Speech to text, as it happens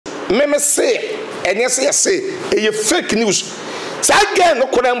me say enye say e fake news sa again no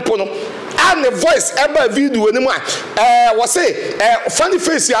korempo no and the voice eba video ni mu a we say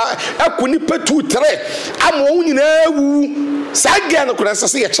Funnyface ya akuni petu 3 am won nyina wu sa again no korempo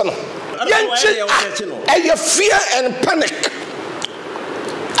say ye che no ye fear and panic.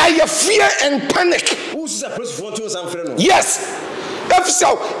 Fear and panic. Who's the person to some friend? Yes. If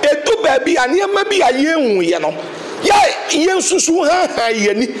so, a do baby and ye may be a young, you know. Yen susu ha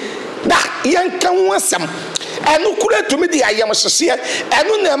yeni. That yen can want some. And no could to me the I am sincere. And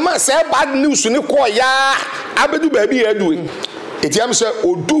no never say bad news to Nico ya. Abedu baby are doing. It yam say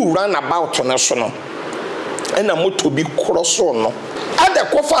do run about national. And a moto be cross on no. And the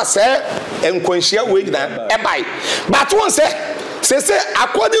coffee say and consia wig than a buy. But one say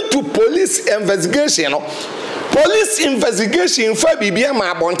according to police investigation, police investigation for BBM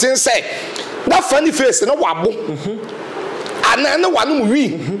Abontin say that Funnyface no wabo. Anana wanu wi.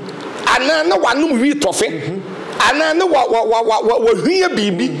 Anana wanu wi tofe. Anana wa hia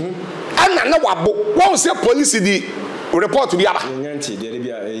bibi. Anana wabo. One say police di report to be aba.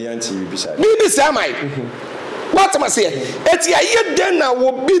 Bibi say mai. What am I saying? It's a year then now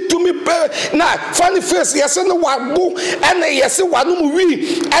will be to me now. Funnyface, yes, and the wabu, and yes, one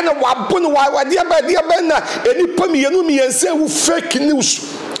we and a wabun, why dear Bena, any pummy and say fake news.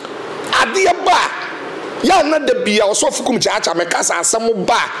 A dear bar. Yana the be also for Kumchacha, Mekasa, some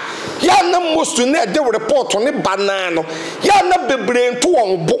bar. Yana most to net the report on the banana. Yana be brain to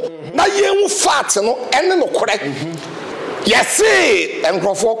on book. Now you fat no and no correct. Yes, and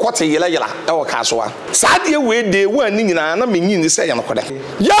Crawford quarter yella our castle. Sadia way they were in an meaning say, and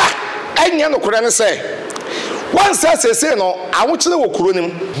Yano say. One says, say, no, I want to know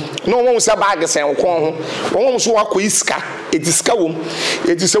Kurunim. No one was a bag and one was walk whisker. It is Kawum.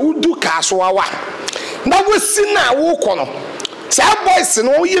 It is a wood do castle. Now we see now walk on. Sad boys,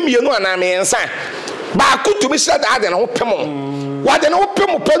 no, you know, and I mean, son. But I could to be said, I don't know, Pemon. What an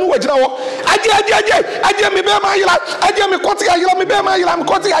open pen was now. I did me bear my lap. I did me cutting a yellow, me bear my lamb,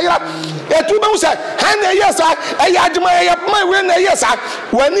 cutting a yellow. A 2 months, and yes, I had my winner, yes, I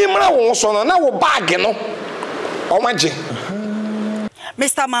when you was on an hour bargain. Oh, my G.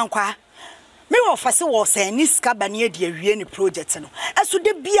 Mr. Mankwa, me officer was saying this cabania dear any project. As to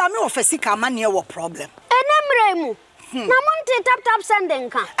the be a me officer come near what problem. And I'm Remu. Namonte tap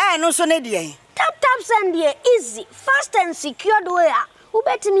sending. I know so nedia. Tap send ye easy, fast and secured way. Who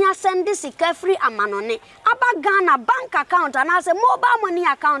bet me a send this free Amanehunu. Aba Ghana bank account and as a mobile money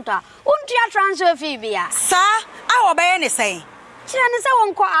account. Untia transfer fee via. Sir, I will buy anything. Chinese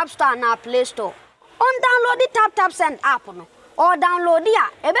won't call App Store na Play Store. On download the tap send app no. Or download ya.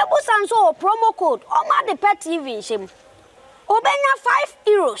 Ebebu sanso promo code. Or ma the pet TV shim. Obenya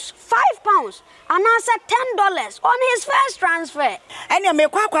 €5, £5, and answer $10 on his first transfer. And you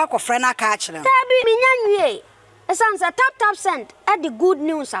make quack friend a catch them. Tabi minyanwe. It's answer tap send at the good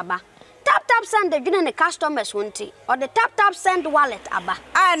news aba. Tap send the getting the customers wanti or the tap send wallet aba.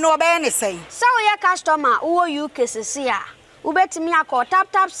 I know about anything. So your customer who you cases here. Ubeti me a call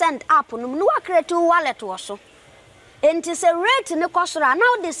tap send app no create wallet also. And it's a rate in the costra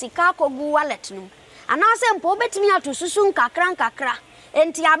now the Sikako wallet no. And I say, Pobet me to Susun kakra.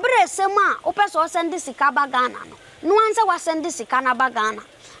 And Tiabre Sema, Opes send this Sikaba Ghana. No answer was send this Sikana Bagana.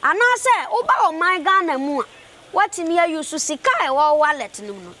 And I say, Oba o my Ghana mua. What in here you Susikai or wallet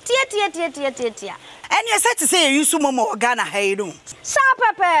no. Tia. And you said to say you sumo Ghana Haydu. Sa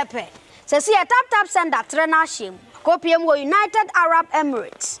pepe. Says here tap send that trainer shim. Copium United Arab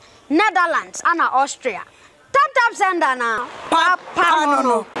Emirates, Netherlands, and Austria. Tap sender now. Papa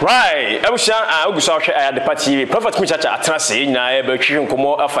no. Right. I wish I would saw at the party. Prophet Kumchacha atrasi na ebe twi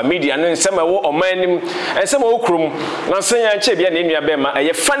nkomo afa media no nsema wo omanim nsema wo krum na senya chebia na enua be ma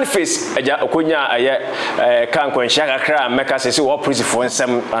aye Funnyface aja okonya aye kan kwanhia kakra meka sese wo police for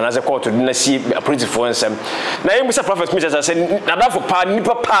nsem anaze court do na si police for nsem na yemu sa Prophet Kumchacha se nadafo pa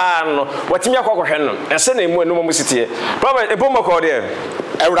nipa pa no watimi akwakohwe no ese na emu enum musitie Prophet ebomo ko de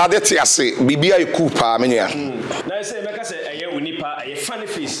Everade ti ase bibia eku pa menua na say meka say aye unipa aye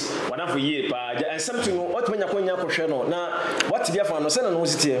Funnyface wadafo ye pa something what menya konya kohwe no na what bia fa no se na no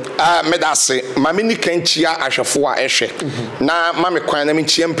sitie medase mame ni kanchia ahwefo a ehwe na mame kwan na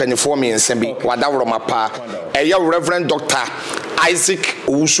menchia mpanifo me nsem bi wadawro mapa eye Reverend Dr. Isaac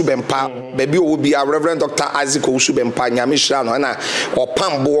Owusubempa baby obi a Reverend Dr. Isaac Owusubempa nyame hira no na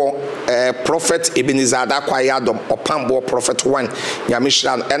opambo prophet Ebenezer Adakwayadom opambo prophet 1 nyame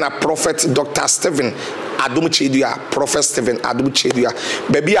hira no na prophet Dr. Stephen Adumchedua prophet Stephen Adumchedua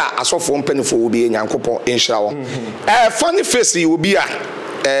baby a asofo mpanifo obi nyankopon enhira wo Funnyface obi a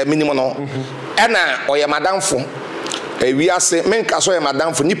minimum no na oye madamfo we are say men kaso e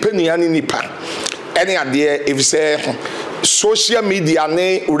madam for nipa nua ni nipa ene ade if say social media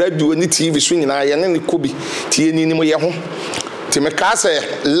ne radio ni TV so nyina ye ne kobi tie ni mo ye ho ti me ka say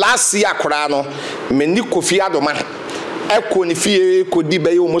last year kora no me ni Kofi Adoma eko ni fie ko di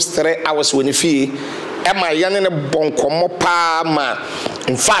be almost 3 hours woni fie e ma ye ne bonkomo pa ma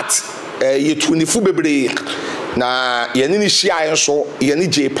in fact ye tunifu bebre na ye ni hia enso ye ni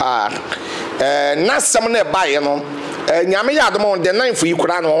je pa na sam na ba ye no nyame ya adom on the 9th yi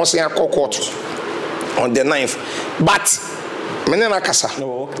kura no won se akokot on the 9th but menena kasa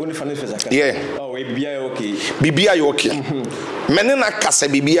no only Funnyface yeah oh bibia okay menena kasa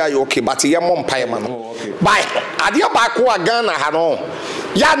bibia okay but ye mo mpae ma no bye ade ba ko Ghana ha no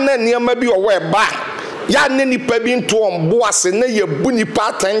ya na niam bi owo e ba ya na nipa bi nto ombo ase na ye bu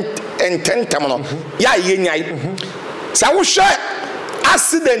nipa tentam no ya ye nyai sa wo hwe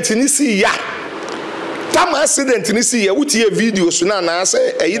accident ni si ya tam accident ni si ya wuti video so na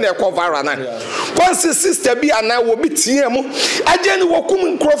say eyi na ekọ viral na once sister bi ana wo bi tie mu aje ni wokum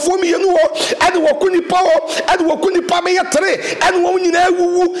nkrofo mi yenu wo ade wokuni pa wo ade wokuni pa me ye 3 ade wo nyina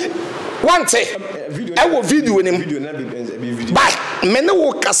awuwu wante ewo video ni bye me ne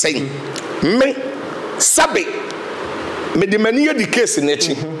wo kasen me sabe me de mani ye di case na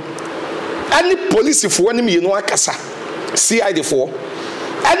chi ani police fo ni mi yenu akasa CID fo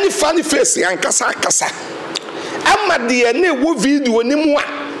any Funnyface yankasa kasa amma de ne wo video ni mu a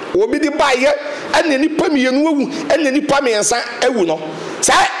obi di baye ene ni pamienu ewu ene ni pamiensa ewu no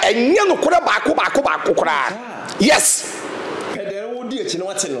sa enye no kora baako kora yes pede wo di echi no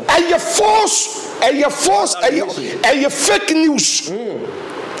wate no aye false aye fake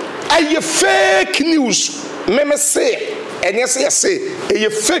news meme say enye say aye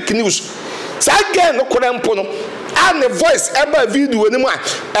fake news sa again no kora mpo no and the voice eba video ni mu a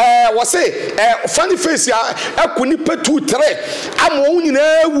wo say Funnyface ya akuni pe 2-3 amo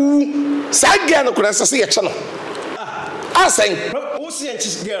nyina wu sa again no kora say ye che no asen o si enchi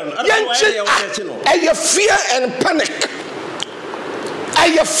girl no aye fear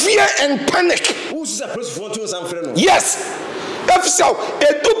and panic who is a person for to some friend yes if so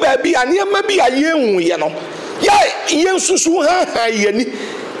edu baby aniema bi aye hu ye no ya yen susu ha ye ni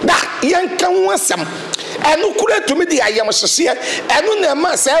da yen kan wasam enu kure to me di ayam hye enu na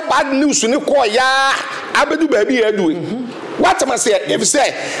ma say bad news ni ko ya abedu baby edu what am I say if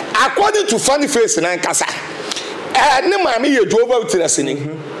say according to Funnyface na nkasa ne ma me ye Jehovah Witness ni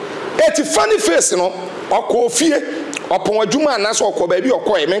eti Funnyface no okofie opon adwuma na so okọ baby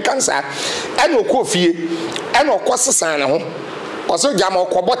okọ me nkansa enu okofie enu okosesa ne ho oso jama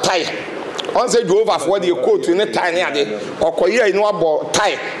okobo tai on say Jehovah for the coat ni tai ne ade okoye ni wabo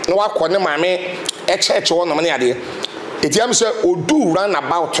tai na wakọ ne ma me church wo no me ade etiam se odu run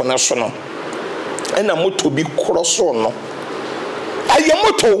about na so no ena moto bi kroso no aye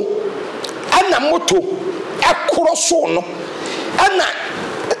moto ana moto ekroso no ana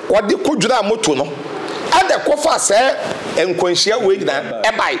wode kodwura moto no ade kofa se enkonhia we gina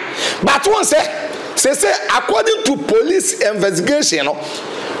ebai but one say according to police investigation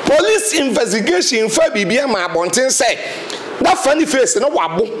fa bibia ma abonten say that Funnyface no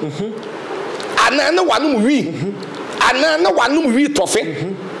wabo ana na wanum wi ana na wanum wi tofe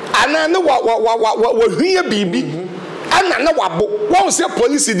ana na wa hwie bibi ana na wabo won say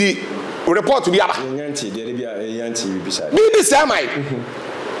police di report bi aba bibi say mai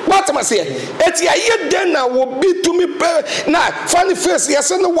what am I say eti aye den na wo bi to me na Funnyface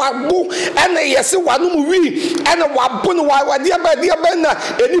yes no wabo ana yes wanum wi ana wabo no wa dia ba na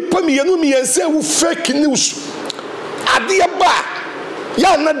eni pamienu mi yense wu fake news ade ba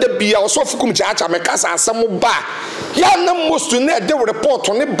ya na de bia osofu Kumchacha mekasa asem ba ya na most na de report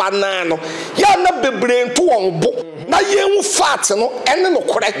ne banano ya na bebre nto won bo na yenwu fat no ene no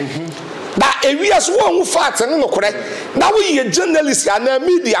kore da ewias won fat ne no kore na wo ye journalist na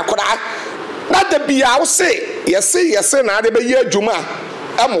media kora na de bia wo say yes na de be ye adwuma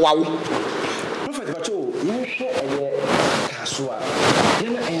amwa wo prophet bacho yin hwe eye kasoa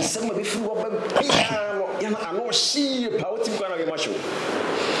yana ensem be firi wo ba yana ano shi pa wotim kwa na ge macho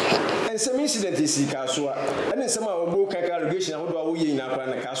ensem incident is kasoa ene ensem a obo kan congregation ahodo a wo ye nyina kwa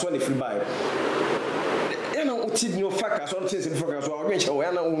na kasoa ne firi ba yana utid no fa kasoa no tese fa kasoa wo nche wo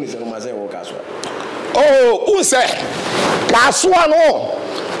yana wo ni se no maze wo kasoa oh unse kasoa no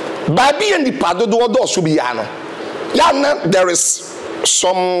babi and the padodo do so bi ya no yana there is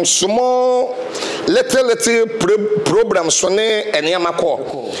some small little programs so ne eniama ko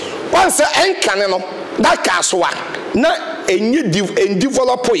once enkane no that kasoa na enye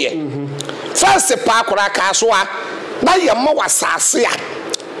develop ye first pa akora kasoa na ye ma wasase a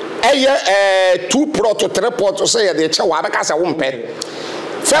eye 2 plot to 3 plot to say the che wa be ka se wo mpe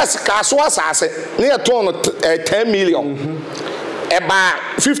first kaso asase na ton 10 million eba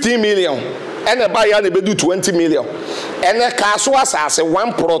 15 million and eba ya na be do 20 million and kaso asase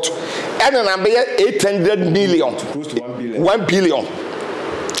 1 plot and na be 800 million close to 1 billion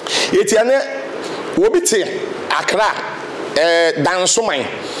etiane wobiti Accra dansoman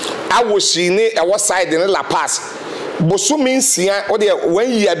awosi ne ewo side ne La Paz bosumi nsia o de 1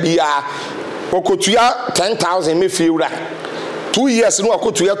 year bia okotua 10,000 me fiura 2 years no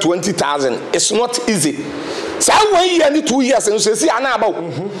okotua 20,000 it's not easy sa 1 year ni 2 years no se ana aba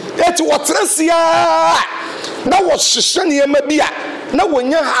eti wotresia na wo hihye ne ma bia na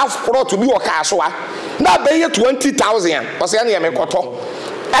wonya half plot bi wo ka so a na be ye 20,000 o se na ye mekoto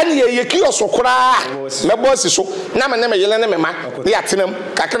ani ye kioso kura me boss so na me yele ne me ma ne atenam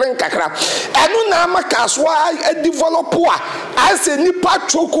kakra enu na maka so a develop a ase nipa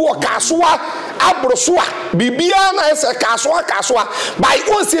choku o kaso a abroso a bibia na ese kaso a by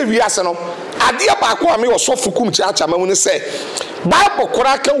on se wiase no ade ba ko me osofu Kumchacha mamu ne se Bible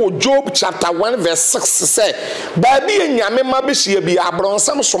kura ka wo Job chapter 1 verse 6 say ba bi enyame ma be hie bi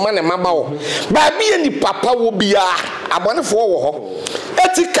abronsam soma ne maba wo ba bi eni papa wo bia abonefo wo ho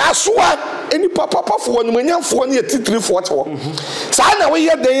eti kaso a eni papa fo no manyamfo ne etitirifo te wo sa na we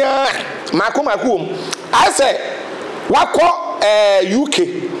ye den a mako I say wako UK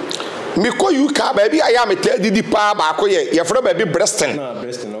miko UK ba bi aya meta didi pa ba ko ye fro ba bi Preston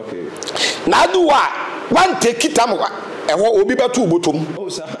okay na do wa wan take it am ewo obi betu ubotom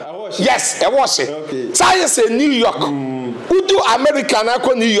yes ewo se say say New York udu America na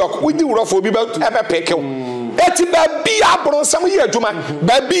ko New York udi urofo obi betu ebe pekew eti ba bia bronsam ye adwuma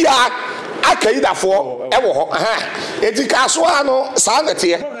ba bia akaidafo ewo ho eti kaso ano sa na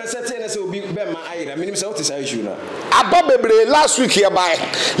te aba bebre last week here by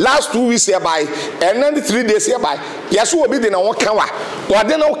last 2 weeks here by and then 3 days here by yes obi de na wo kan wa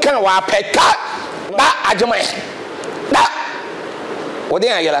de na wo kan wa peka ba adwuma da odi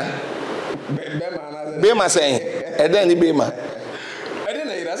ayira bema sen eden ni bema eden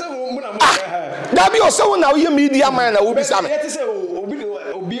na yira se mo na mo da bi o se wo na wo ye media man na wo bi sa me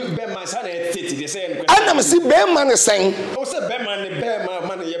obi bema sa na tete de se ana me si bema ne sen o se bema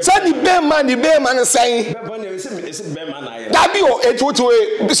ne ye sa ni bema ne sen bema ne se bema na ayira da bi o etutu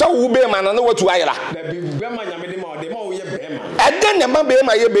e se wo bema na wo tu ayira da bi bema nyame de ma wo ye bema eden ne ma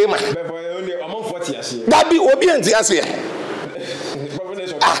bema ye bema da bi obi enti ase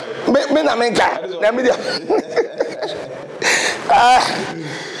me na menka na media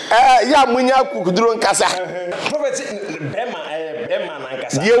ya munya kukuduro nkasa prophet bema na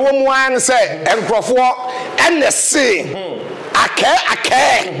nkasa ye wo mu an se enkrofo enese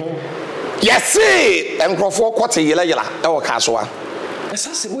ake yesi enkrofo kwete yela e wo kaso a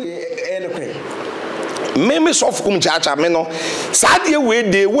esase mo no kre me sof Kumchacha me no saade we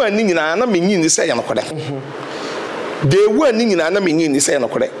de wo ani nyina na menyi ni se ye no kode de wo ani nyina na menyi ni se ye no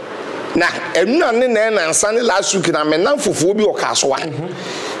kode na enuna ne na nsa ne last week na me nan fofo bi o kaso a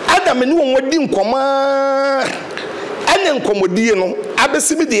adam ne wo wadi nkoma ene nkomodie no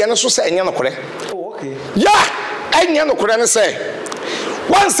abesimi de ye no so se enye no kode okay ya enye no kode ne se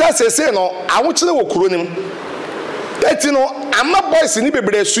wansa sese no awokyere wo kuro nim eti no ama boys ni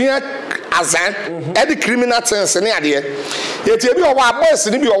bebre suya azan e di criminal things ne ade eti ebi o wa boys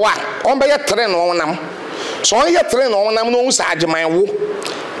ni bi o wa on be ye tre no wonam so on ye tre no wonam no unsa ageman wo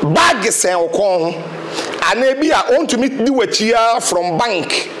bag sen okon ana ebi a on to meet di wachia from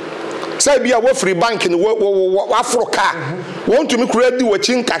bank say bi a wo free bank ni wo afroka won to me kura di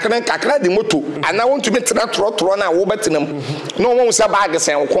wachi kakra di moto ana won to me tra tro na wo betenam no won say bag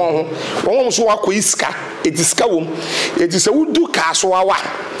sen okon ho won so akọ iska etiska wom etise wudu kaso awa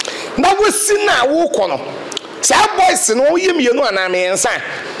na wosi na wo kono say boys no yem yenu ana me ensa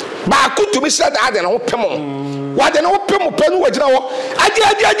ba ko to me shada ade na wo pemo wade na wo pemo penu wagina wo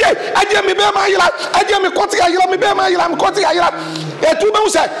aje me be ma yira aje me koti ayira me be ma yira me koti ayira etu be wo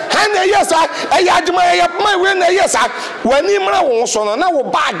say han na yesa eya adwuma eya ma we na yesa wani mra wo so no na wo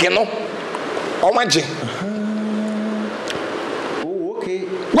bag no o maje oh okay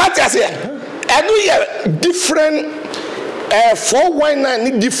what I say enu ye different 419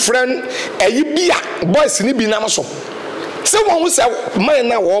 ni different bia boys ni bi na so se won wo say man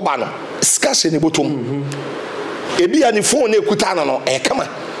na wo ba no skase ne botom ebi ya ni phone ekuta no kama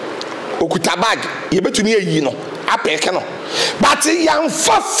okuta bag ye betumi ayi no apeke no but yan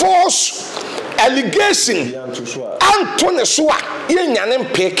fa force allegation antone so a ye nyane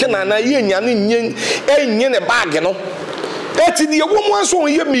mpeke na ye nyane enye ne bag no eti de wo mu anso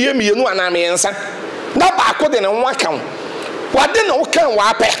ye miye no ana me nsa na ba ko de ne nwa kan wade na wo kan wa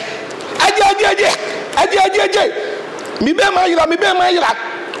apɛ aje mi be ma yira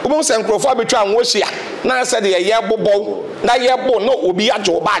obo se nkrofo betwa anwo hia na se de ye bobo na ye bo no obi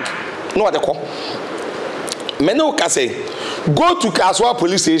ajo bag no de ko me no ka say go to Kaswa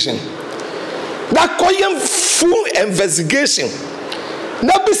police station that koyem full investigation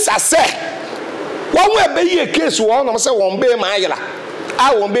na bi sase won we be ye case won no say won be ma yira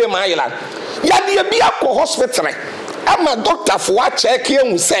won be ma yira ya de bi akọ hospital ama doctor for wa check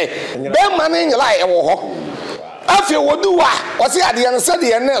enu say be ma na yira e wo ho afi woduwa o se ade en se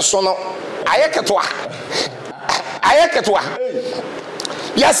de en so no ayeketwa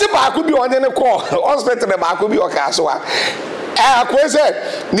yasi ba ku bi on ne ko hospital ba ku bi o ka so akwa se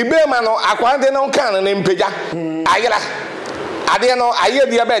ni be ma no akwa de no kan ne mpeja ayira ade no aye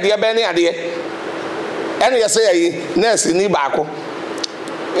de be ne ade ene yesi ayi nurse ni ba ko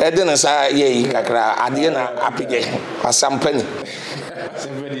ede na sa ye kakra ade na apige asampani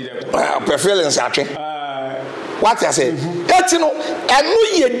preference atwe what I say that you know enu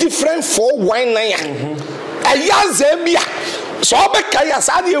ye different for wine na ya aya zebia so be kaya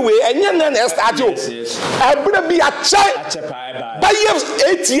sade we enye na start o ebra bi ache ba ye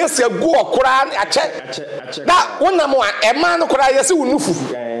 8 years ago okura ache na wonam a ema no kura yesi wunufu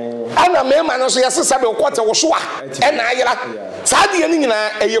ana mema no so yesi sabe okote wo so a ena ayira sade ni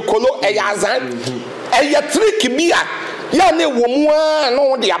nyina eyekolo eyazan eye trick bia ya na ewomu a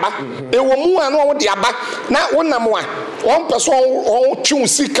no de aba ewomu a no de aba na wonam a won person won twu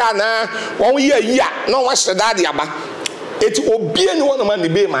sika na won ye yi a na won hyeda de aba eti obi ani won ma ne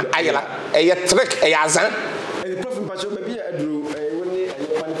be ma ayela eye trick eye azan e profit pacho be bia aduru woni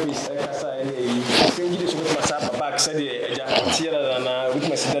Funnyface kasa ene sengi de so Whatsap back said e ja tiara na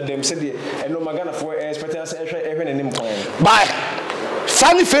witness that them said e no magana for expectance ehwe ne nim kwan bye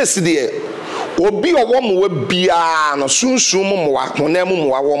Funnyface de obi owo mo bia no sunsun mo wa honam mo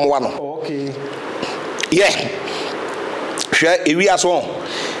wa wo mo wa no okay yeah hwe ewi aso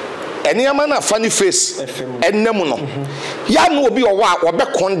eni ama na Funnyface ennem no ya no obi owo a obe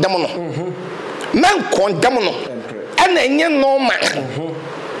condemn no men condemn no ena enye no ma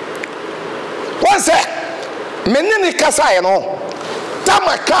wose menene kasa ye no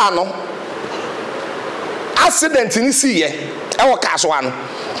tamaka no accident ni siye e wo kaso no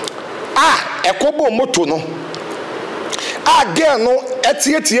ekobo moto no girl no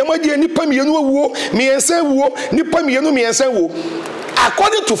etietie magie nipa mienu awuo miensa awuo nipa mienu miensa awuo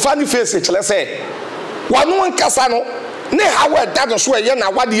according to Funnyface chele say wanu nkasa no ne hawo da no so ye na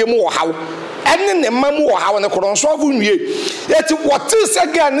wade mu wo hawo enne ne mamu wo hawo ne koronso avu nwie eti wote se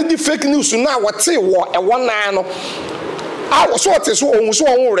girl ne di fake news na wote wo ewona no wo so wote so ohun so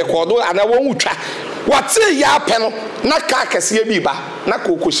ohun record ana wo nwutwa wote ya pe no na ka kese bi ba na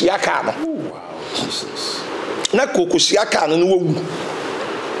kokosia ka no Jesus na kokosia ka no wowu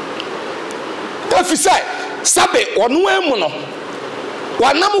afisa sabe onu emu no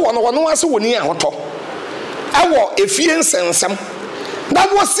wanam wono ase woni ahoto ewo efie nsensem da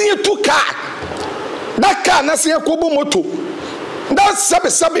wo sie tu car da car na se kobo moto da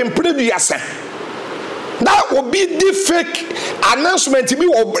sabe mpredu yasa da obi di fake announcement bi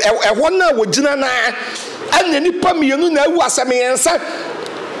wo na wo gina na ana nipa mienu na awu asame yensa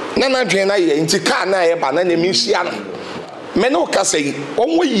na dwen na ye nti car na ye ba na ne minhia no me no ka sei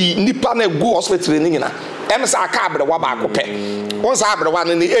onwo yi nipa na go hospital ni nyina em sa aka abre wa ba ko pe won sa abre wa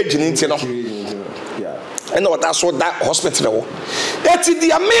ne age ni nti no and what that's what that hospital wo eti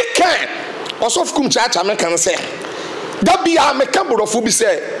the American also of Kumchacha American say that be American borofo bi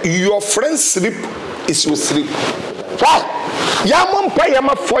say your friend's sleep is your sleep right ya mom pay ya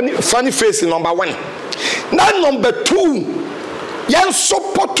Funnyface number 1 na number 2 yan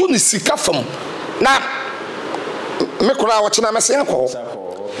support ni sika fam na me kura wa china me se ko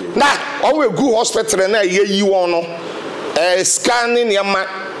na on we go hospital na ye yi won no scanning yama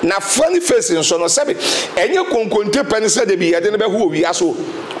na Funnyface nso no sabe enye konkonte pani se de bi ye de ne be hu owi aso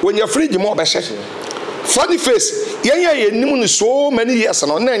wonya fridge mo be hye Funnyface ye nim ni so many years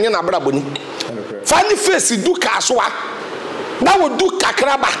no na enye na brabo ni Funnyface du ka so a na wo du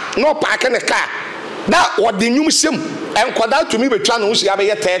kakraba no paake ne ka na wo de nyum hyem enkoda to mi betwa no hia be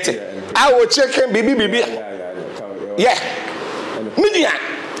ye 30 a wo cheken bibi yeah media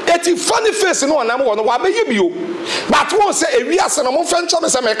eti Funnyface no na mo no wa be ye bio but won say ewi ase no mo fancha me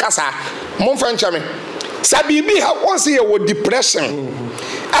say me kasa mo fancha me sabibi ha won say ye wo depression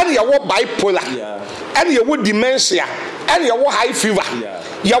and ye wo bipolar and ye wo dementia and ye wo high fever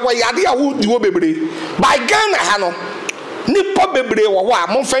ye wo yade a wo di wo bebre by Ghana ha no nipa bebre wo ho a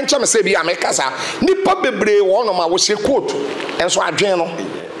mo fancha me say bia me kasa nipa bebre wo no ma wo se coat enso adwen no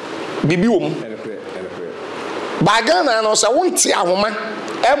bibi wo mu Bagana no say wonte ahoma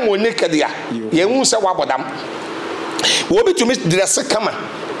emo naked ya ye hu say wabodam wo bi to me dress kama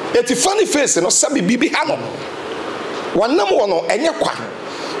eti funny face no sabi bibi ha no wonam wono enye kwa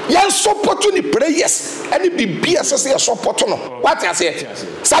yan support ni prayers any bibia say support no what you say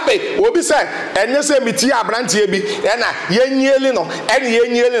sabe obi say enye say miti abrantie bi na yenyieli no ene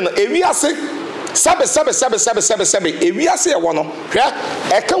yenyieli no ewi ase sabe ewi ase e wono hwe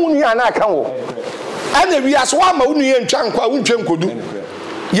e ka wonu ya na aka wo ene ewi ase wa ma wonu ye ntwa nkwa wontwe nkodu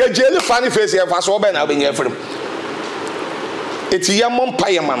ye jeli funny face ye fa so be na obenye frem eti ya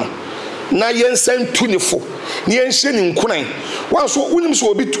mompaye ma no na yensan tunifo ni yenhye ni nkunan wanso unim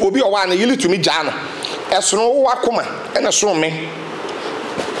so obi owa na yili tumi gya no esono wo akoma ena so me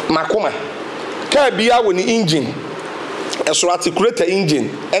makoma ka bia wo ni engine esoro articulator engine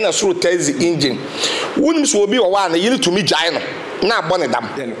ena so taxi engine unim so obi owa na yili tumi gya no na abone dam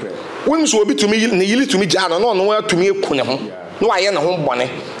unim so obi tumi ni yili tumi gya no no no atumi ekunye ho no aye na ho bone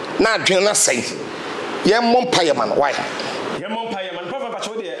na adwen na sai ye mompaye ma no why ye mompaye man prophet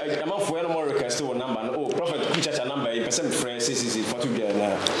pacho de amafo ya no more request wo number no prophet Kumchacha number you person friend CCC for to get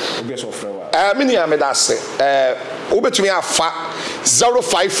na obi so friend wa mini amedase obetumi afa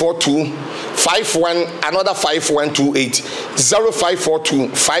 0542 51 another 5128 0542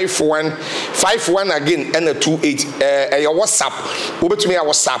 51 again and a 28 your WhatsApp obetumi a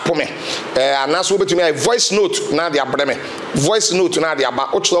WhatsApp me anaso obetumi a voice note na de abreme voice note na de aba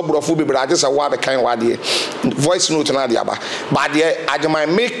ochlo brofo bibra just a wa be kan wa de voice note na de aba but the ajama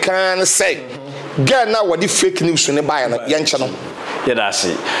make can say girl na what the fake news ne buy na yenche no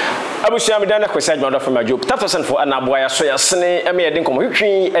yedasi abusia me dan na kwesa adwado from ajob 1000 for anaboa ya so ya sene eme yede nkomo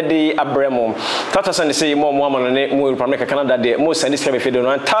hwetwi ede abremo 1000 say mo amano ne mo Republic Canada de mo send sika be fedo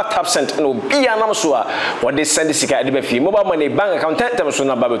no tap cent no bia nam so a wode send sika ede be fi mobile money bank account tentem so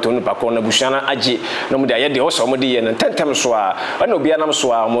na babeto no pakon na busia na age no mo de ayede ho so mo de ye no tentem so a na obia nam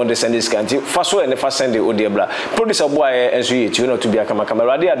so a mo de send sika nti fa so ne fa send ode bla producer boy enso ye ti no to bia kama kama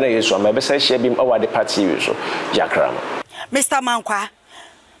rade adna yeso ma be say share bim awade party so jakram Mr. Mankwa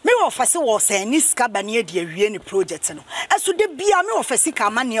me wo fase wo say ni sika bane de awie ni project no eso de bia me wo fase ka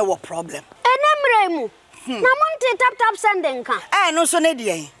amane wo problem enemre mu na monte tap send nka no so ne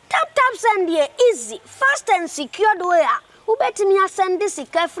de tap send ye easy fast and secured way ubetimi send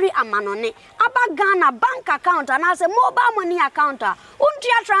sika free amanone aba Ghana bank account and as a mobile money account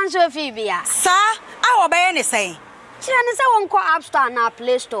untia transfer fee bia sa awo be ne say kire ne say won ko app store na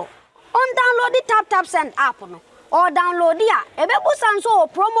play store on download the tap send app no or download ya ebebu sanso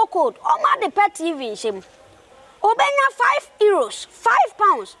promo code o ma de pet TV shim obenya €5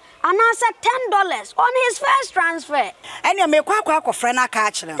 £5 and answer $10 on his first transfer ene me kwa friend aka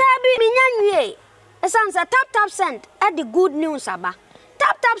a kire tabi minyanwie esanse tap send e the good news aba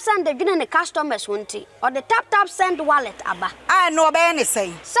tap send the gine ne customers wonti or the tap send wallet aba no be ne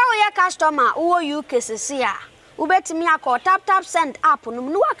say so ye customer wo UK sisi a ubetimi akọ tap send app no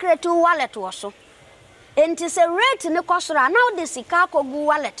no create wallet wo so enti se rate ne kosora now the sika kogu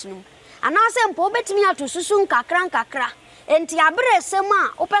wallet num anase mpo betimi atosusu nkakra enti abere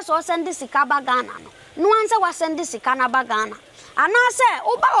sema opeso send sika ba Ghana no anse wa send sika na ba Ghana anase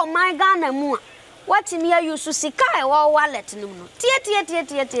oba o my Ghana mu a watimi ayusu sika e wo wallet num no tie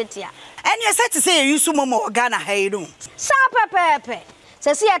eni se ti say yusu momo Ghana hayiru sa pepepe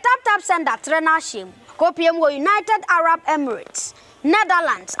se si tap send atre na him kopiem wo United Arab Emirates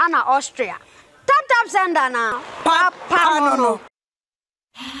Netherlands and Austria tap send na papa no